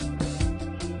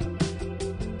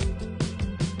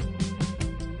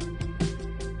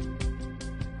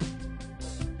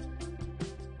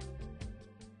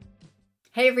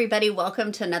Hey everybody,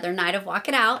 welcome to another night of Walk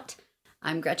It Out.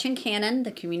 I'm Gretchen Cannon,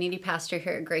 the community pastor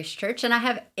here at Grace Church, and I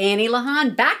have Annie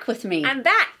Lahan back with me. I'm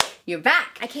back. You're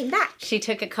back. I came back. She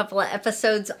took a couple of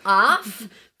episodes off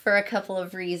for a couple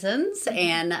of reasons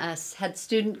and had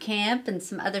student camp and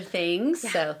some other things. Yeah.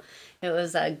 So it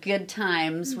was good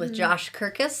times with Josh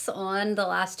Kirkus on the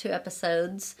last two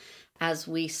episodes as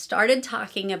we started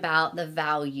talking about the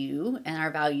value in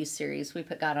our value series. We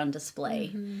put God on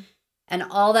display. And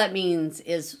all that means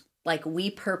is like we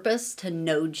purpose to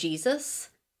know Jesus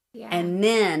and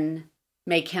then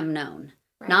make him known.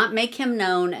 Right. Not make him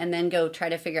known and then go try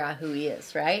to figure out who he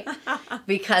is, right?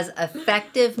 Because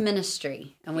effective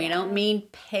ministry, and we don't mean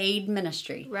paid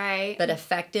ministry, Right. but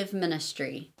effective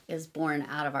ministry is born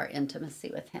out of our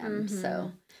intimacy with him.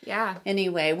 So Yeah.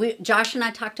 anyway, Josh and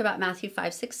I talked about Matthew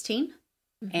 5:16,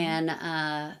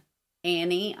 and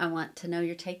Annie, I want to know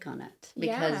your take on it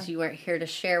because you weren't here to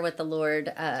share what the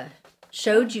Lord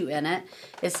showed you in it.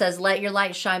 It says, "Let your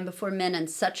light shine before men in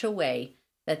such a way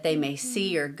that they may see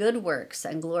your good works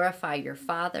and glorify your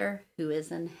Father who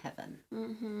is in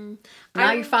heaven."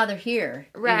 Not your Father here,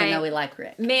 Right. even though we like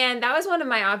Rick. Man, that was one of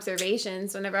my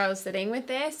observations whenever I was sitting with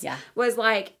this. Yeah. Was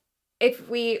like, if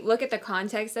we look at the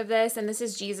context of this, and this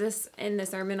is Jesus in the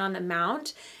Sermon on the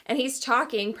Mount, and he's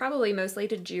talking probably mostly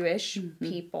to Jewish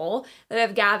people that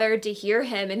have gathered to hear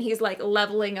him, and he's like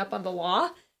leveling up on the law.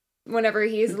 Whenever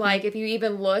he's like, if you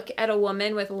even look at a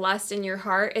woman with lust in your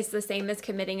heart, it's the same as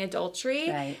committing adultery.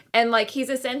 Right. And like, he's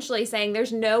essentially saying,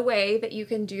 there's no way that you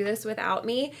can do this without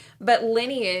me. But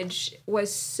lineage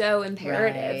was so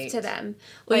imperative to them.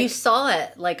 Well, Like, you saw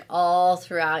it like all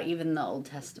throughout even the Old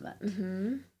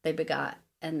Testament. They begot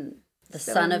and the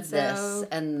son of this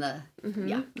and the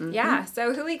yeah.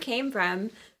 So who he came from,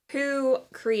 who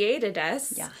created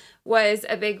us, Yeah. was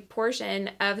a big portion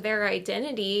of their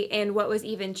identity and what was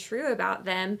even true about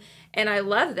them. And I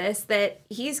love this, that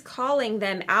he's calling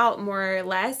them out more or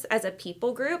less as a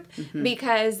people group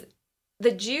because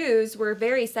the Jews were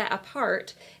very set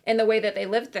apart in the way that they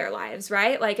lived their lives,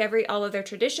 right? Like all of their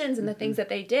traditions and the things that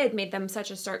they did made them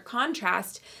such a stark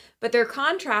contrast. But their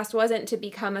contrast wasn't to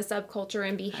become a subculture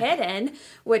and be hidden,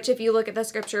 which if you look at the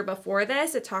scripture before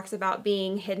this, it talks about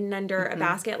being hidden under a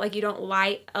basket. Like you don't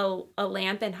light a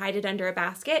lamp and hide it under a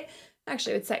basket.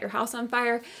 Actually, it would set your house on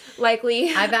fire,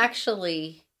 likely. I've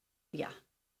actually,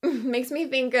 Makes me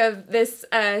think of this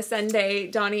Sunday,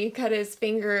 Donnie cut his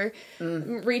finger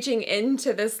reaching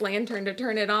into this lantern to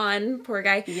turn it on. Poor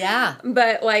guy. Yeah.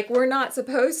 But like, we're not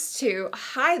supposed to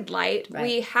hide light. Right.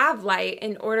 We have light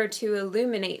in order to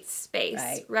illuminate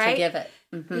space, right? To give it.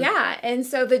 Yeah. And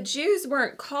so the Jews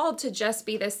weren't called to just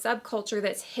be this subculture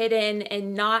that's hidden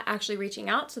and not actually reaching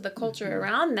out to the culture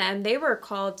around them. They were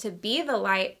called to be the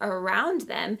light around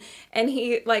them. And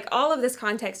he, like, all of this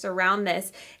context around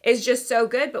this is just so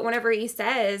good. But whenever he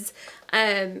says,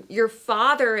 your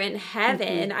Father in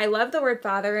heaven, I love the word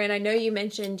Father. And I know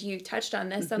you touched on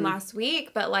this some last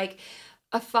week, but like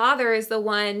a father is the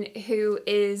one who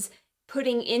is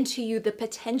putting into you the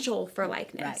potential for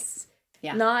likeness.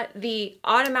 Yeah. Not the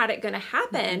automatic going to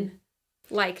happen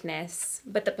likeness,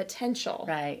 but the potential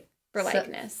for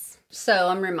likeness. So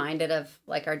I'm reminded of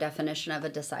like our definition of a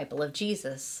disciple of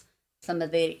Jesus.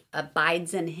 Somebody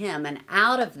abides in him, and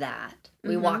out of that,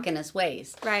 we walk in his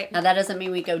ways. Right. Now, that doesn't mean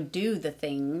we go do the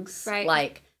things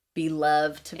like be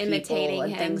loved to Imitating people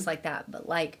and him. things like that. But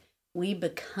like we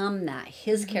become that,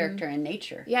 his character and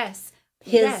nature. Yes.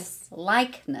 His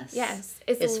likeness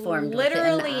It's is formed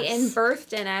literally within us.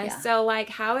 birthed in us. Yeah. So like,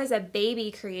 how is a baby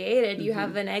created? You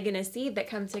have an egg and a seed that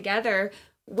come together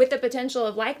with the potential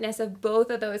of likeness of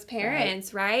both of those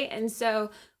parents, right? And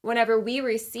so whenever we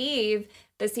receive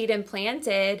the seed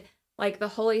implanted, like the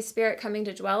Holy Spirit coming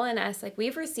to dwell in us, like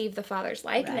we've received the Father's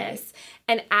likeness.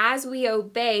 And as we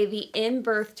obey the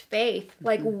in-birthed faith,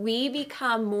 like we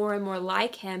become more and more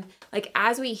like him. Like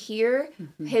as we hear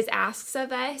his asks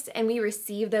of us and we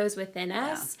receive those within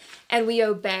us and we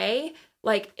obey,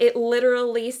 like it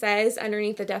literally says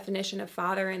underneath the definition of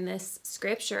Father in this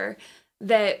scripture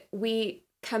that we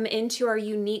come into our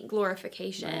unique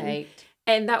glorification. Right.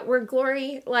 And that word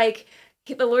glory, like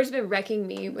the Lord's been wrecking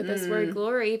me with this word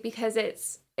glory because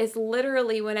it's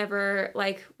literally whenever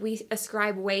like we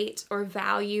ascribe weight or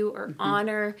value or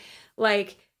honor,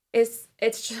 like it's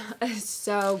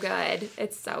so good.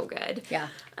 It's so good. Yeah.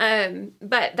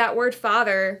 But that word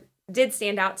Father did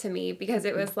stand out to me because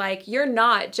it was like, you're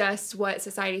not just what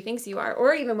society thinks you are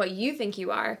or even what you think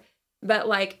you are, but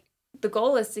like the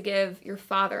goal is to give your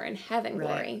Father in heaven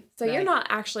glory. So you're not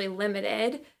actually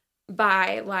limited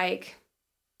by like,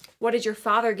 what did your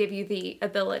Father give you the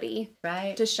ability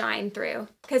to shine through?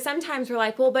 Because sometimes we're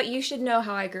like, well, but you should know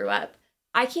how I grew up.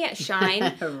 I can't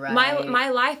shine. Right. My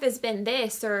life has been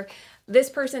this, or this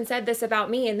person said this about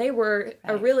me, and they were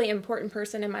a really important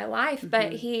person in my life.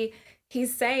 But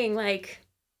he's saying, like,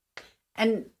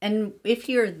 and if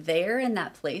you're there in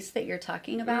that place that you're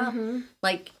talking about,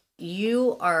 like,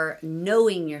 you are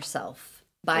knowing yourself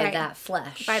by that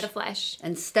flesh. By the flesh.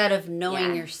 Instead of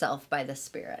knowing yourself by the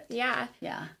Spirit. Yeah.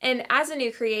 Yeah. And as a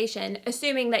new creation,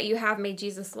 assuming that you have made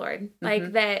Jesus Lord,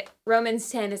 like that Romans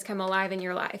 10 has come alive in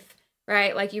your life,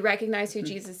 right? Like you recognize who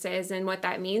Jesus is and what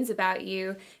that means about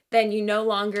you, then you no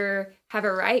longer have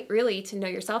a right really to know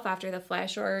yourself after the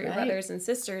flesh or your brothers and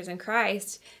sisters in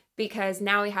Christ, because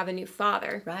now we have a new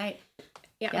Father. Right.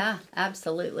 Yeah,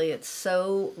 absolutely. It's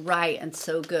so right and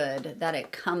so good that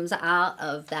it comes out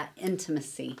of that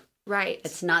intimacy. Right.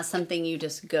 It's not something you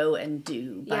just go and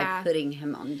do by putting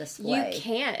him on display. You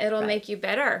can't. It'll make you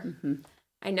better.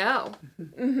 I know.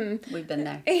 We've been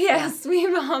there. Yes,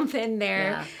 we've all been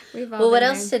there. Yeah. Well, what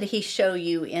else did he show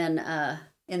you in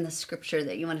the scripture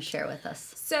that you want to share with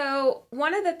us? So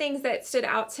one of the things that stood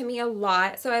out to me a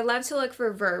lot, so I love to look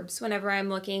for verbs whenever I'm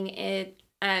looking at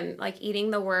like eating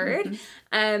the word,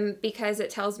 because it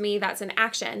tells me that's an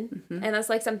action, and that's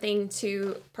like something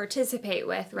to participate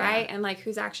with, right? And like,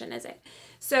 whose action is it?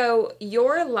 So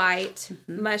your light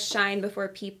must shine before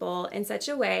people in such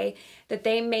a way that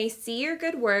they may see your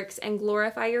good works and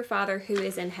glorify your Father who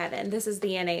is in heaven. This is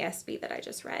the NASB that I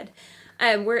just read,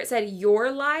 where it said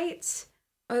your light.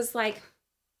 I was like,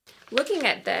 looking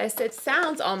at this, it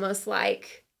sounds almost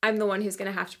like I'm the one who's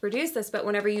going to have to produce this. But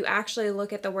whenever you actually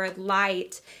look at the word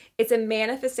light, it's a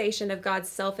manifestation of God's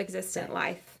self-existent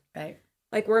life. Right.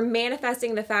 Like we're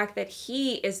manifesting the fact that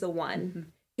he is the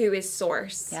one who is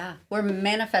source. Yeah. We're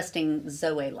manifesting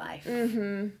Zoe life.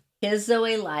 His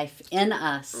Zoe life in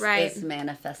us is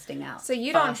manifesting out. So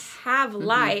you don't have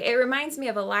light. It reminds me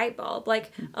of a light bulb.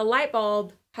 Like a light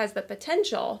bulb has the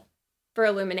potential for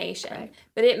illumination,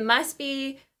 but it must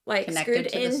be like connected screwed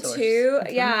to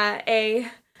into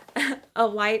a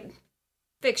light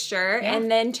fixture and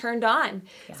then turned on.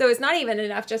 So it's not even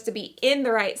enough just to be in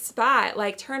the right spot.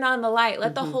 Like turn on the light.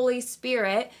 Let the Holy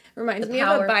Spirit, reminds me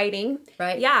of abiding.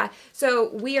 Right. Yeah.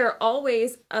 So we are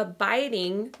always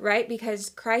abiding, right? Because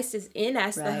Christ is in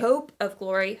us, the hope of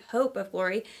glory.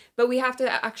 But we have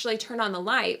to actually turn on the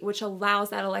light, which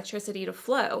allows that electricity to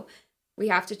flow. We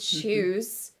have to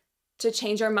choose to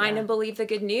change our mind and believe the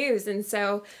good news. And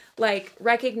so like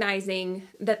recognizing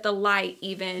that the light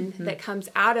even that comes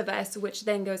out of us, which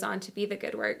then goes on to be the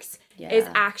good works, is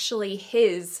actually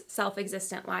his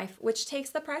self-existent life, which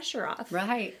takes the pressure off.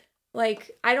 Right.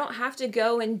 Like I don't have to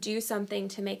go and do something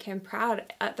to make him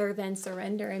proud other than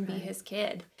surrender and be his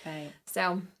kid. Right.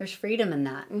 So there's freedom in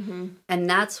that. And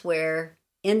that's where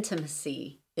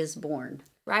intimacy is born.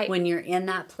 Right. When you're in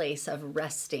that place of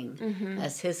resting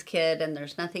as his kid and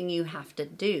there's nothing you have to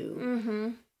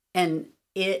do. And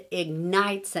it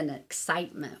ignites an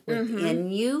excitement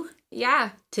within you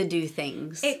to do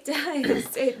things. It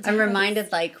does. I'm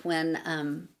reminded like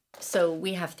when, so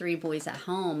we have 3 boys at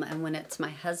home, and when it's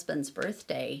my husband's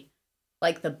birthday,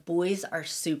 like the boys are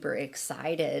super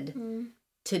excited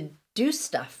to do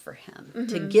stuff for him,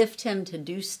 to gift him, to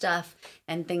do stuff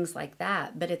and things like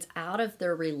that. But it's out of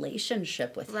their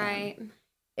relationship with him.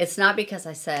 It's not because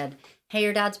I said, hey,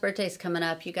 your dad's birthday's coming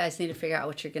up. You guys need to figure out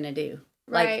what you're going to do.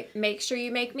 Right. Like, make sure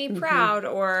you make me proud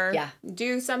or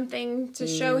do something to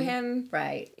show him.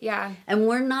 Right. Yeah. And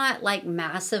we're not like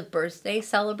massive birthday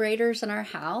celebrators in our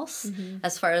house.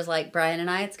 As far as like Brian and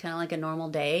I, it's kind of like a normal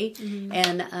day.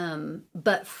 And,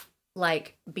 but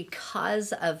like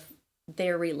because of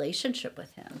their relationship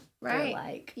with him. Right.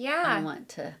 Like, I want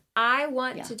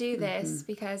to do this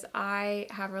because I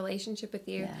have a relationship with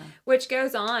you, which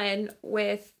goes on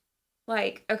with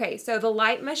like, okay, so the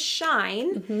light must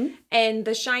shine and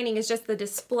the shining is just the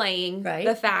displaying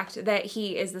the fact that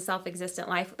he is the self-existent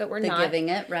life that we're not giving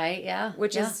it. Right. Yeah.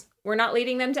 Which is, we're not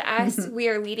leading them to us. We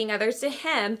are leading others to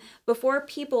him before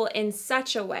people in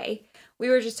such a way. We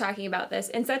were just talking about this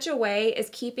in such a way is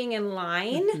keeping in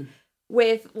line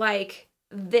with like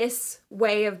this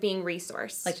way of being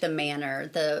resourced, like the manner,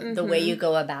 the way you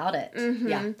go about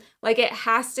it. Like it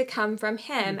has to come from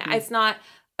him. It's not,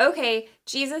 okay,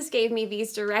 Jesus gave me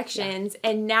these directions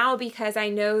and now because I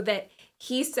know that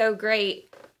he's so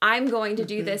great, I'm going to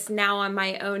do this now on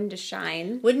my own to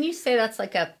shine. Wouldn't you say that's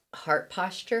like a heart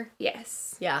posture?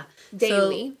 Yes. Yeah.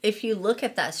 Daily. So if you look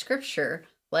at that scripture,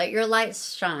 let your light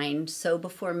shine so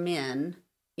before men,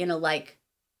 like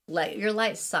let your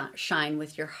light shine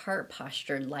with your heart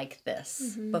postured like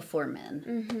this before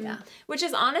men. Yeah. Which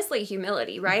is honestly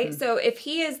humility, right? So if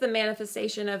he is the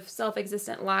manifestation of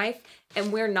self-existent life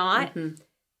and we're not,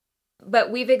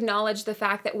 but we've acknowledged the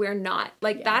fact that we're not.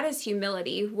 Like, that is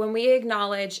humility. When we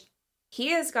acknowledge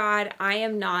he is God, I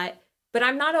am not, but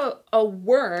I'm not a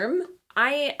worm.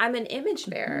 I'm an image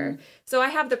bearer. So I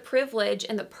have the privilege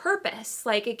and the purpose.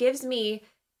 Like, it gives me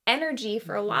energy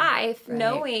for life,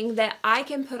 knowing that I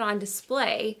can put on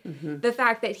display the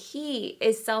fact that he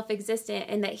is self-existent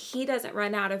and that he doesn't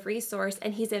run out of resource,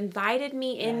 and he's invited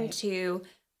me into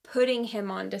putting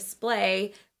him on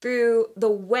display through the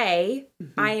way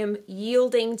I am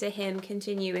yielding to him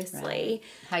continuously.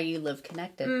 How you live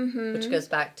connected, which goes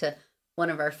back to one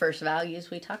of our first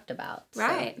values we talked about.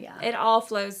 Right. So, It all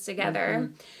flows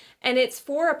together. And it's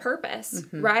for a purpose,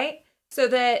 right? So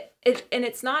that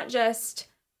it's not just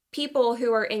people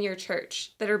who are in your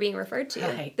church that are being referred to.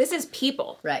 Right. This is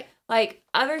people. Right. Like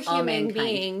other human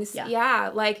beings.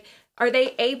 Like, are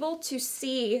they able to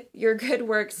see your good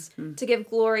works to give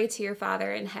glory to your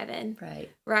Father in heaven? Right.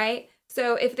 Right?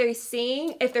 So if they're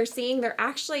seeing, they're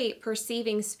actually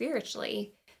perceiving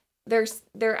spiritually.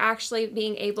 They're actually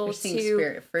being able to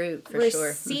spirit fruit for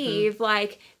receive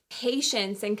like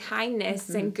patience and kindness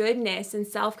and goodness and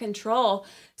self-control.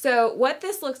 So what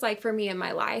this looks like for me in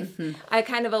my life, I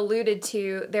kind of alluded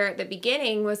to there at the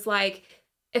beginning, was like,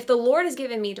 if the Lord has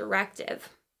given me directive,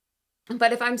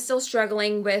 but if I'm still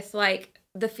struggling with like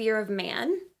the fear of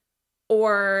man,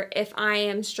 or if I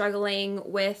am struggling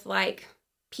with like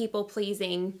people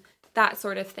pleasing, that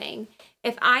sort of thing,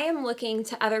 if I am looking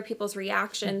to other people's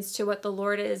reactions to what the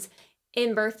Lord is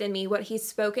in-birthed in me, what he's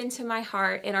spoken to my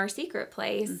heart in our secret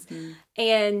place,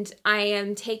 and I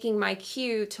am taking my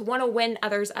cue to want to win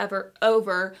others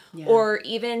over, or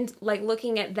even like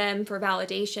looking at them for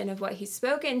validation of what he's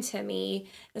spoken to me.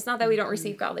 It's not that we don't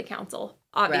receive godly counsel,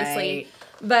 obviously,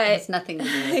 but it's nothing to do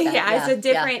with that. It's a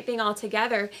different thing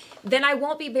altogether. Then I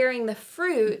won't be bearing the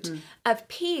fruit of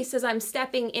peace as I'm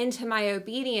stepping into my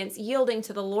obedience, yielding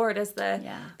to the Lord as the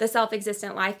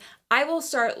self-existent life. I will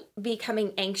start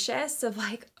becoming anxious of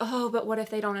like, oh, but what if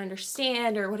they don't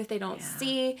understand, or what if they don't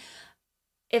see?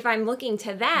 If I'm looking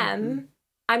to them,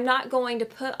 I'm not going to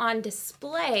put on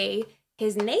display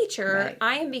his nature.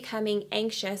 I am becoming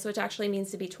anxious, which actually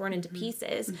means to be torn into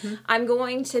pieces. I'm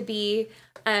going to be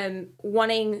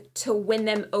wanting to win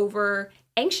them over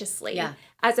anxiously,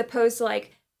 as opposed to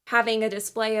like having a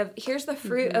display of, here's the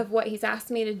fruit of what he's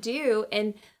asked me to do,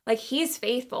 and like he's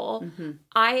faithful.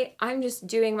 I'm just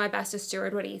doing my best to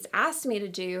steward what he's asked me to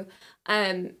do.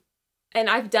 And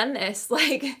I've done this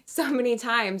like so many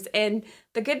times. And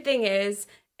the good thing is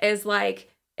like,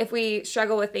 if we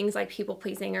struggle with things like people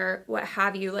pleasing or what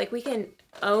have you, like we can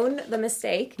own the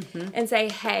mistake and say,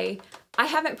 hey, I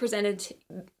haven't presented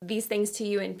these things to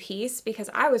you in peace because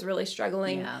I was really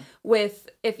struggling with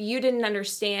if you didn't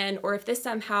understand, or if this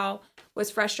somehow was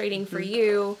frustrating for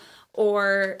you,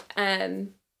 or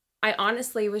I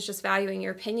honestly was just valuing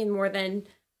your opinion more than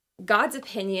God's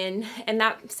opinion, and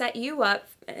that set you up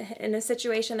in a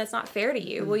situation that's not fair to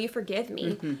you. Will you forgive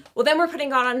me? Well, then we're putting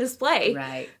God on display.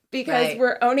 Right. Because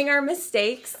we're owning our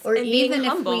mistakes, or and even being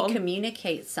humble. If we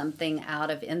communicate something out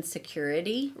of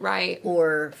insecurity, right,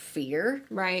 or fear,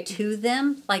 right, to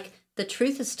them, like the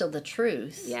truth is still the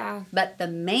truth, but the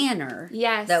manner,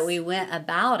 that we went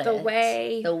about the it,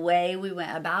 way we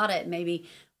went about it, maybe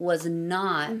was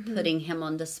not putting him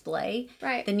on display.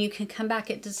 Right. Then you can come back.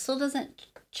 It still doesn't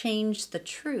change the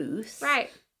truth. Right.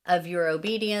 Of your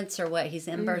obedience or what he's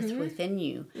in-birthed within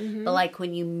you. But like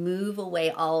when you move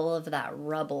away all of that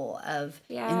rubble of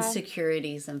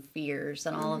insecurities and fears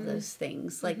and all of those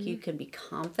things, like you can be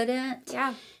confident,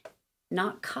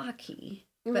 not cocky,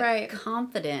 but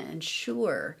confident and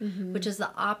sure, which is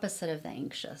the opposite of the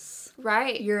anxious.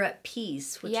 Right. You're at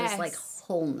peace, which is like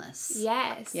wholeness.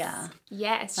 Yes. Yeah.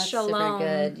 Yes. That's shalom. super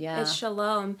good. Yeah. It's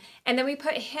shalom. And then we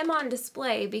put him on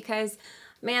display because,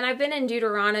 man, I've been in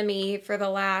Deuteronomy for the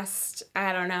last,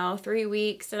 3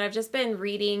 weeks, and I've just been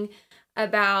reading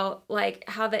about like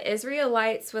how the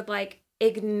Israelites would like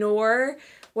ignore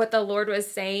what the Lord was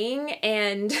saying,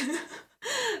 and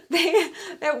they,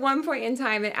 at one point in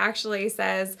time, it actually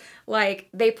says like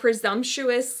they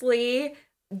presumptuously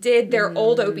did their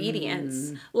old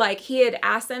obedience. Like he had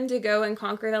asked them to go and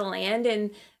conquer the land,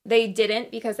 and they didn't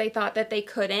because they thought that they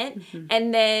couldn't.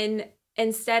 And then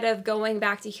instead of going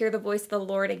back to hear the voice of the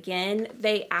Lord again,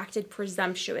 they acted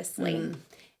presumptuously.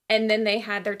 And then they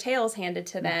had their tails handed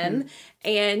to them.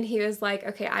 And he was like,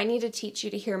 okay, I need to teach you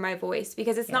to hear my voice,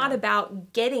 because it's not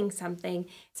about getting something.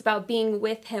 It's about being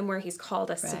with him where he's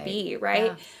called us to be, right?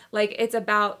 Yeah. Like it's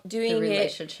about doing the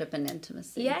relationship and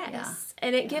intimacy. Yes. Yeah.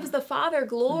 And it gives the Father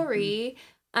glory.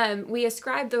 We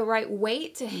ascribe the right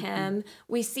weight to him.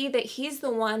 We see that he's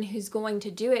the one who's going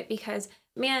to do it because,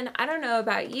 man, I don't know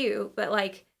about you, but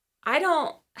like I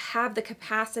don't have the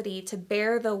capacity to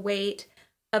bear the weight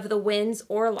of the wins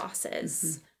or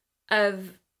losses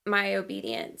of my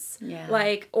obedience. Yeah.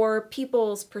 Like, or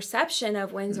people's perception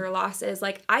of wins or losses.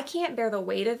 Like, I can't bear the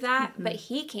weight of that, but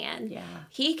he can. Yeah.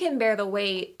 He can bear the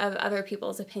weight of other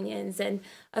people's opinions and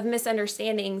of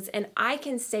misunderstandings. And I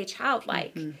can stay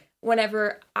childlike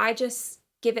whenever I just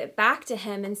give it back to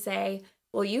him and say,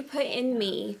 well, you put in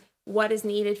me what is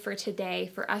needed for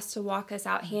today for us to walk us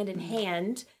out hand in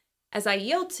hand as I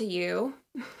yield to you.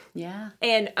 Yeah.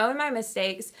 And own my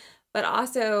mistakes, but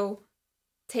also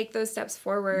take those steps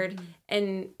forward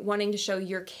and wanting to show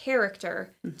your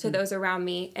character to those around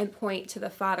me and point to the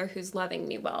Father who's loving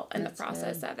me well in the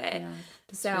process of it. Yeah,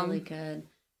 that's really good.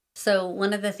 So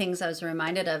one of the things I was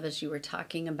reminded of as you were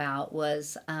talking about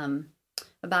was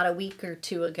about a week or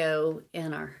two ago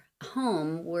in our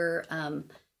home, we're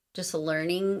just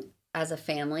learning as a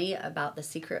family about the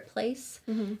secret place.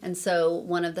 And so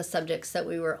one of the subjects that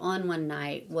we were on one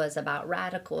night was about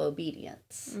radical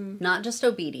obedience. Not just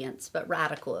obedience, but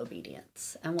radical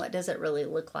obedience. And what does it really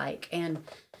look like? And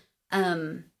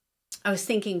I was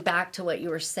thinking back to what you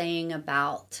were saying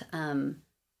about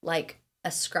like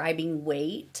ascribing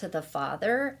weight to the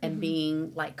Father and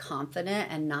being like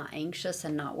confident and not anxious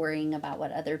and not worrying about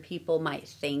what other people might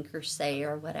think or say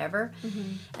or whatever.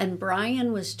 And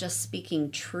Brian was just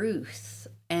speaking truth,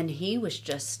 and he was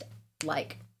just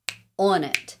like on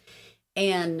it.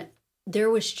 And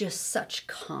there was just such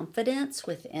confidence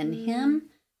within him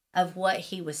of what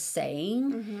he was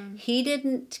saying. He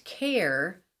didn't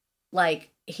care,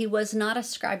 like he was not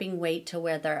ascribing weight to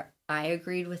whether I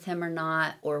agreed with him or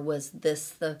not, or was this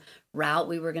the route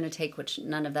we were going to take, which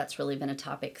none of that's really been a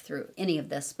topic through any of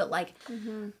this. But like,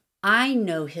 I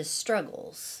know his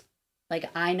struggles, like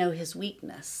I know his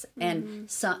weakness. And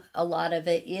a lot of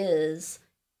it is,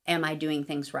 am I doing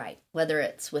things right? Whether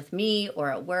it's with me or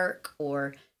at work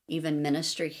or even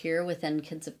ministry here within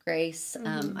Kids of Grace.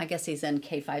 I guess he's in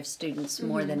K-5 students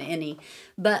more than any.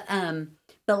 But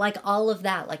like all of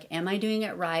that, like, am I doing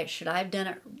it right? Should I have done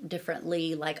it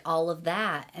differently? Like all of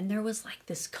that. And there was like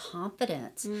this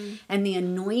confidence and the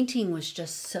anointing was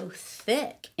just so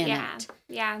thick in it.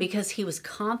 Yeah. Because he was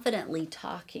confidently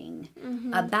talking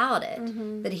about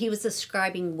it, that he was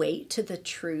ascribing weight to the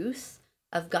truth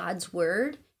of God's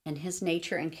word and his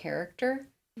nature and character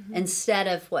instead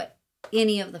of what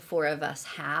any of the four of us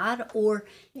had, or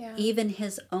even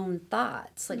his own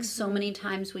thoughts. Like so many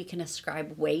times we can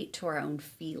ascribe weight to our own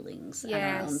feelings and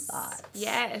our own thoughts.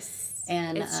 Yes.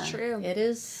 And it's true. It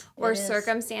is. Or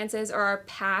circumstances or our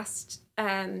past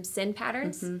sin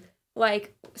patterns.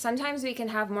 Like sometimes we can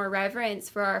have more reverence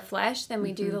for our flesh than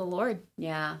we do the Lord.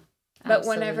 Yeah. But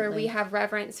whenever we have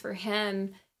reverence for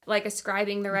him, like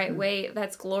ascribing the right weight,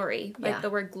 that's glory. Like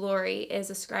the word glory is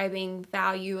ascribing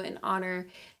value and honor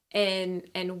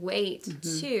and weight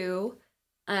to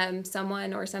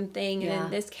someone or something. And in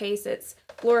this case, it's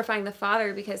glorifying the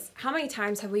Father, because how many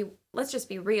times have we, let's just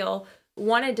be real,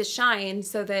 wanted to shine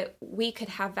so that we could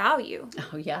have value?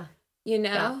 Oh, yeah. You know?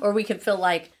 Yeah. Or we could feel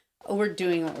like, oh, we're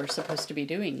doing what we're supposed to be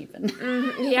doing even.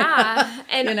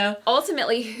 And you know?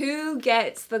 Ultimately, who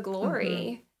gets the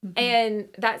glory? And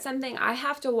that's something I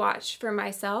have to watch for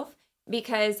myself,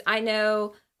 because I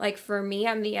know, like for me,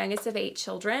 I'm the youngest of 8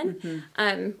 children.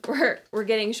 We're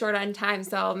getting short on time,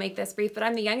 so I'll make this brief. But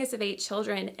I'm the youngest of 8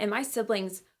 children, and my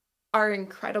siblings are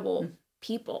incredible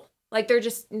people. Like they're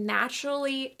just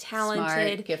naturally talented,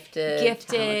 smart, gifted,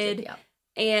 talented,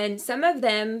 and some of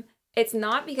them, it's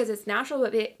not because it's natural,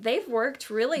 but they've worked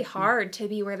really hard to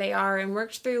be where they are and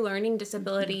worked through learning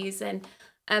disabilities and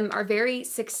are very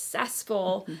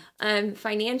successful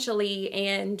financially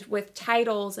and with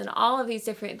titles and all of these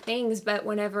different things. But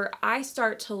whenever I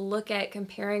start to look at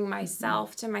comparing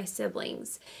myself to my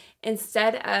siblings,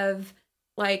 instead of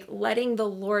like letting the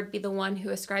Lord be the one who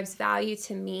ascribes value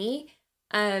to me,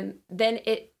 then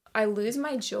I lose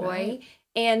my joy. Right.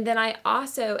 And then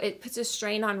it puts a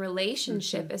strain on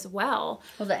relationship as well.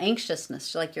 Well, the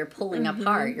anxiousness, like you're pulling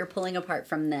apart. You're pulling apart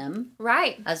from them.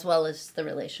 Right. As well as the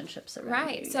relationships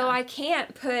around you. So I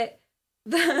can't put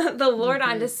the Lord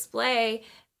on display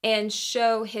and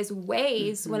show his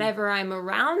ways whenever I'm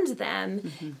around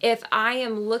them if I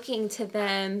am looking to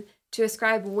them to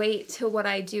ascribe weight to what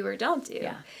I do or don't do.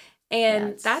 Yeah.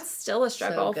 And that's still a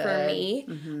struggle for me.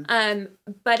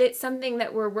 But it's something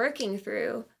that we're working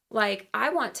through. Like,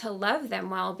 I want to love them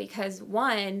well because,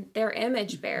 one, they're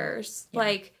image bearers.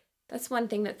 Like, that's one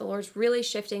thing that the Lord's really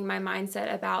shifting my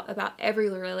mindset about every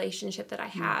relationship that I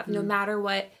have, no matter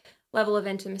what level of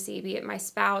intimacy, be it my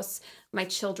spouse, my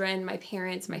children, my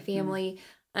parents, my family.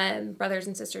 brothers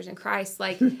and sisters in Christ.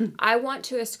 Like, I want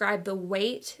to ascribe the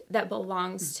weight that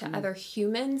belongs to other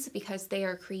humans because they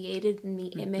are created in the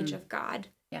image of God.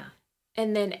 Yeah.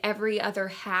 And then every other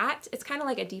hat, it's kind of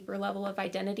like a deeper level of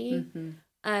identity,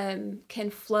 can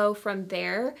flow from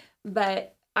there.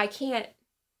 But I can't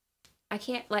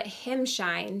let him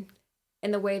shine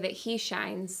in the way that he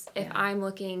shines if I'm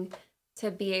looking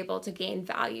to be able to gain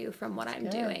value from what I'm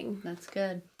doing. That's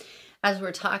good. As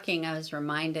we're talking, I was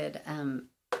reminded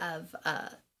of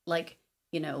like,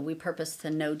 you know, we purpose to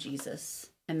know Jesus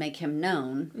and make him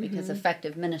known because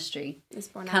effective ministry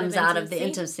comes out of the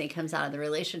intimacy, comes out of the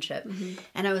relationship.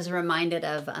 And I was reminded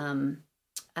of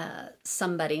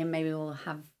somebody, and maybe we'll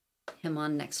have him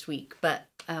on next week, but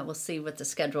we'll see what the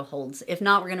schedule holds. If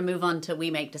not, we're going to move on to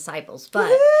We Make Disciples. But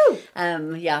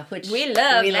which we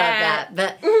love that.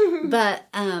 But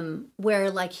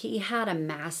where like he had a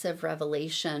massive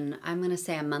revelation, I'm going to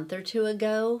say a month or two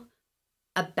ago,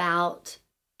 about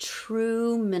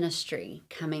true ministry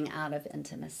coming out of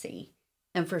intimacy.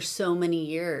 And for so many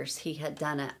years, he had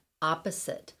done it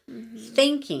opposite,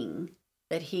 thinking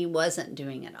that he wasn't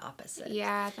doing it opposite.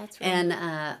 Yeah, that's right. And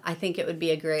I think it would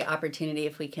be a great opportunity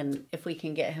if we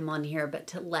can get him on here, but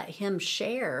to let him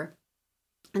share.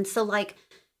 And so, like,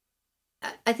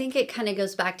 I think it kind of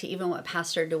goes back to even what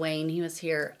Pastor Dwayne, he was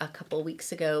here a couple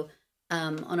weeks ago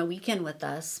on a weekend with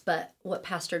us, but what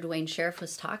Pastor Dwayne Sheriff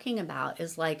was talking about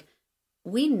is like,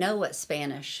 we know what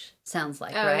Spanish sounds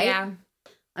like, right? Yeah.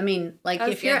 I mean, like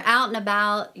if you're out and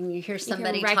about and you hear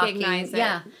somebody talking,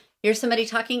 hear somebody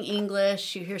talking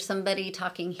English, you hear somebody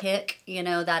talking Hick, you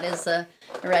know, that is a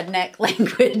redneck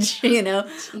language, you know,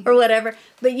 or whatever.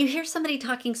 But you hear somebody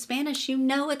talking Spanish, you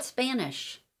know it's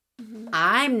Spanish.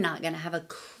 I'm not going to have a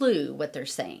clue what they're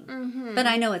saying, but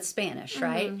I know it's Spanish,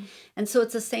 right? And so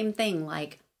it's the same thing.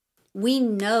 Like, we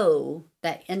know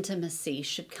that intimacy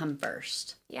should come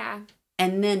first. Yeah.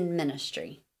 And then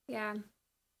ministry. Yeah.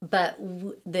 But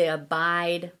the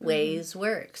abide ways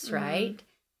works, right?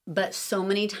 But so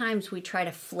many times we try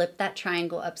to flip that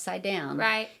triangle upside down.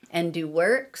 Right. And do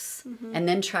works and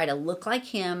then try to look like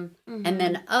him. And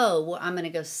then, I'm going to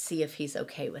go see if he's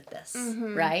okay with this.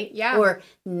 Right? Yeah. Or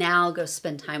now go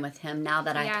spend time with him now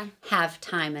that I have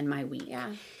time in my week.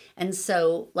 Yeah. And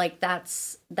so, like,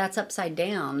 that's upside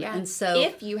down. Yeah. And so,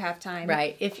 if you have time.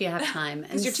 Right. If you have time.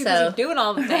 Because you're too busy doing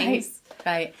all the things.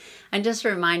 Right. I'm just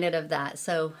reminded of that.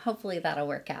 So hopefully that'll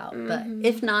work out. But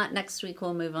if not, next week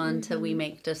we'll move on to We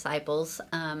Make Disciples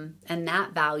and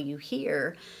that value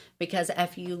here. Because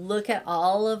if you look at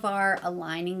all of our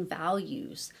aligning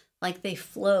values, like they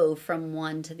flow from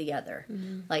one to the other.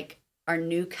 Like our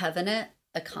new covenant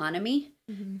economy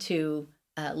to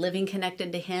living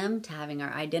connected to him, to having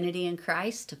our identity in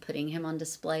Christ, to putting him on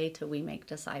display, to We Make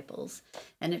Disciples.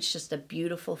 And it's just a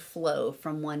beautiful flow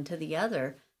from one to the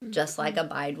other. Just like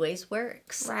Abide Ways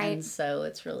works. Right. And so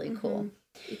it's really cool.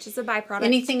 Which is a byproduct.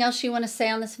 Anything else you want to say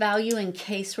on this value in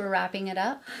case we're wrapping it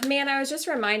up? Man, I was just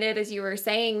reminded as you were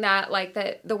saying that, like,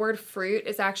 that the word fruit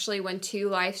is actually when two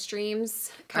life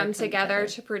streams come together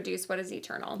to produce what is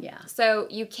eternal. Yeah. So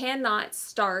you cannot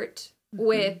start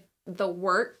with the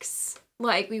works.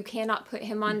 Like, you cannot put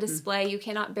him on display. You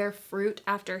cannot bear fruit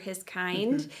after his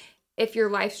kind if your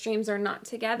life streams are not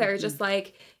together. Just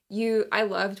like... I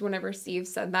loved whenever Steve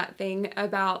said that thing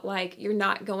about, like, you're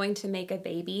not going to make a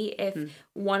baby if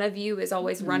one of you is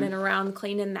always running around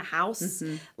cleaning the house,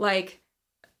 like,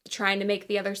 trying to make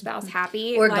the other spouse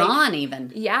happy. Or like, gone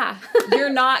even. Yeah. You're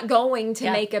not going to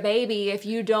make a baby if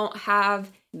you don't have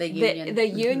the union. The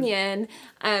union.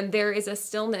 There is a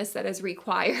stillness that is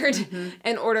required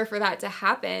in order for that to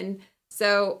happen.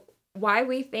 So why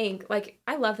we think, like,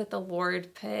 I love that the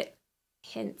Lord put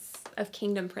hints of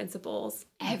kingdom principles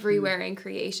everywhere in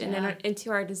creation and into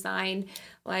our design.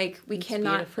 Like, we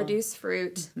cannot produce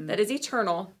fruit that is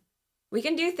eternal. We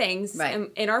can do things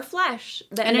in our flesh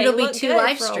that and it'll be two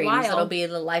life streams. It'll be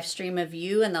the life stream of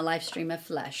you and the life stream of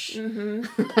flesh.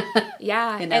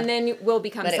 Yeah. You know? And then we'll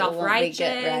become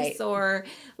self-righteous or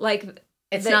like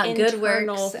it's not good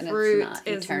works and fruit it's not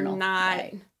eternal. Is not,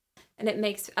 and it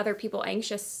makes other people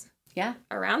anxious. Yeah.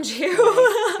 Around you.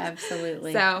 Right.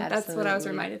 Absolutely. So that's what I was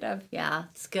reminded of. Yeah,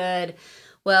 it's good.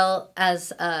 Well,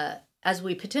 as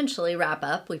we potentially wrap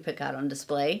up, we put God on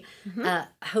display. I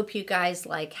hope you guys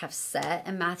have set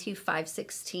in Matthew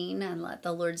 5:16 and let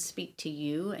the Lord speak to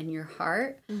you and your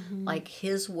heart, like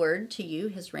his word to you,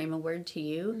 his rhema word to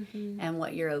you, and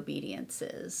what your obedience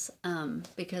is.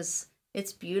 Because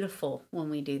it's beautiful when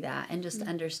we do that and just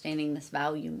understanding this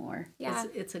value more. Yeah.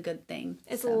 It's a good thing.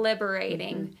 It's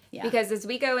liberating. Yeah. Because as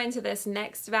we go into this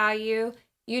next value,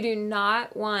 you do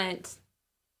not want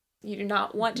You do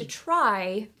not want to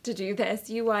try to do this.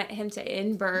 You want him to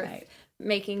in-birth,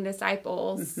 making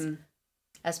disciples.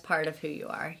 As part of who you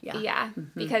are. Yeah. Yeah.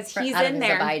 Because he's out in of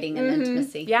there. His abiding in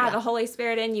intimacy. Yeah, the Holy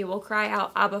Spirit in you will cry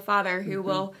out, Abba, Father, who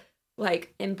will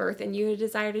like in-birth in you a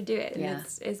desire to do it. And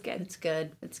it's good. It's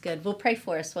good. It's good. Well, pray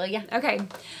for us, will you? Okay.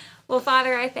 Well,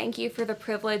 Father, I thank you for the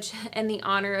privilege and the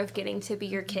honor of getting to be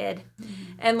your kid.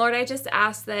 And Lord, I just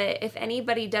ask that if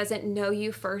anybody doesn't know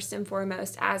you first and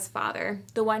foremost as Father,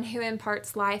 the one who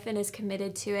imparts life and is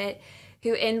committed to it,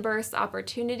 who in-births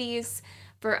opportunities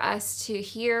for us to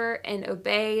hear and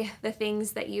obey the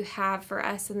things that you have for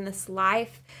us in this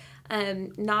life,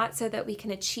 not so that we can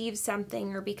achieve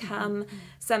something or become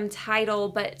some title,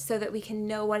 but so that we can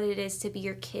know what it is to be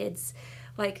your kids.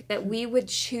 Like that we would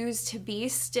choose to be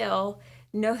still,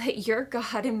 know that you're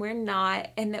God and we're not,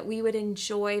 and that we would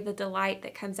enjoy the delight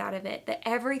that comes out of it, that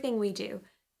everything we do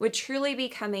would truly be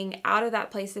coming out of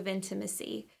that place of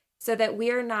intimacy, so that we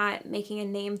are not making a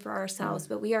name for ourselves,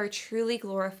 but we are truly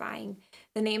glorifying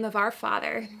the name of our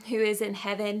Father who is in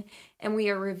heaven, and we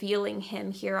are revealing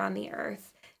him here on the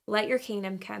earth. Let your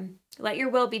kingdom come. Let your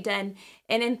will be done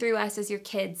in and through us as your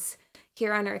kids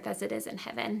here on earth as it is in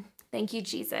heaven. Thank you,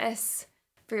 Jesus,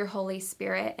 for your Holy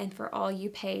Spirit and for all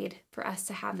you paid for us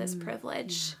to have this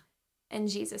privilege. In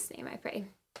Jesus' name I pray.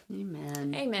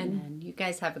 Amen. Amen. You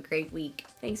guys have a great week.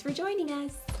 Thanks for joining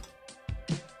us.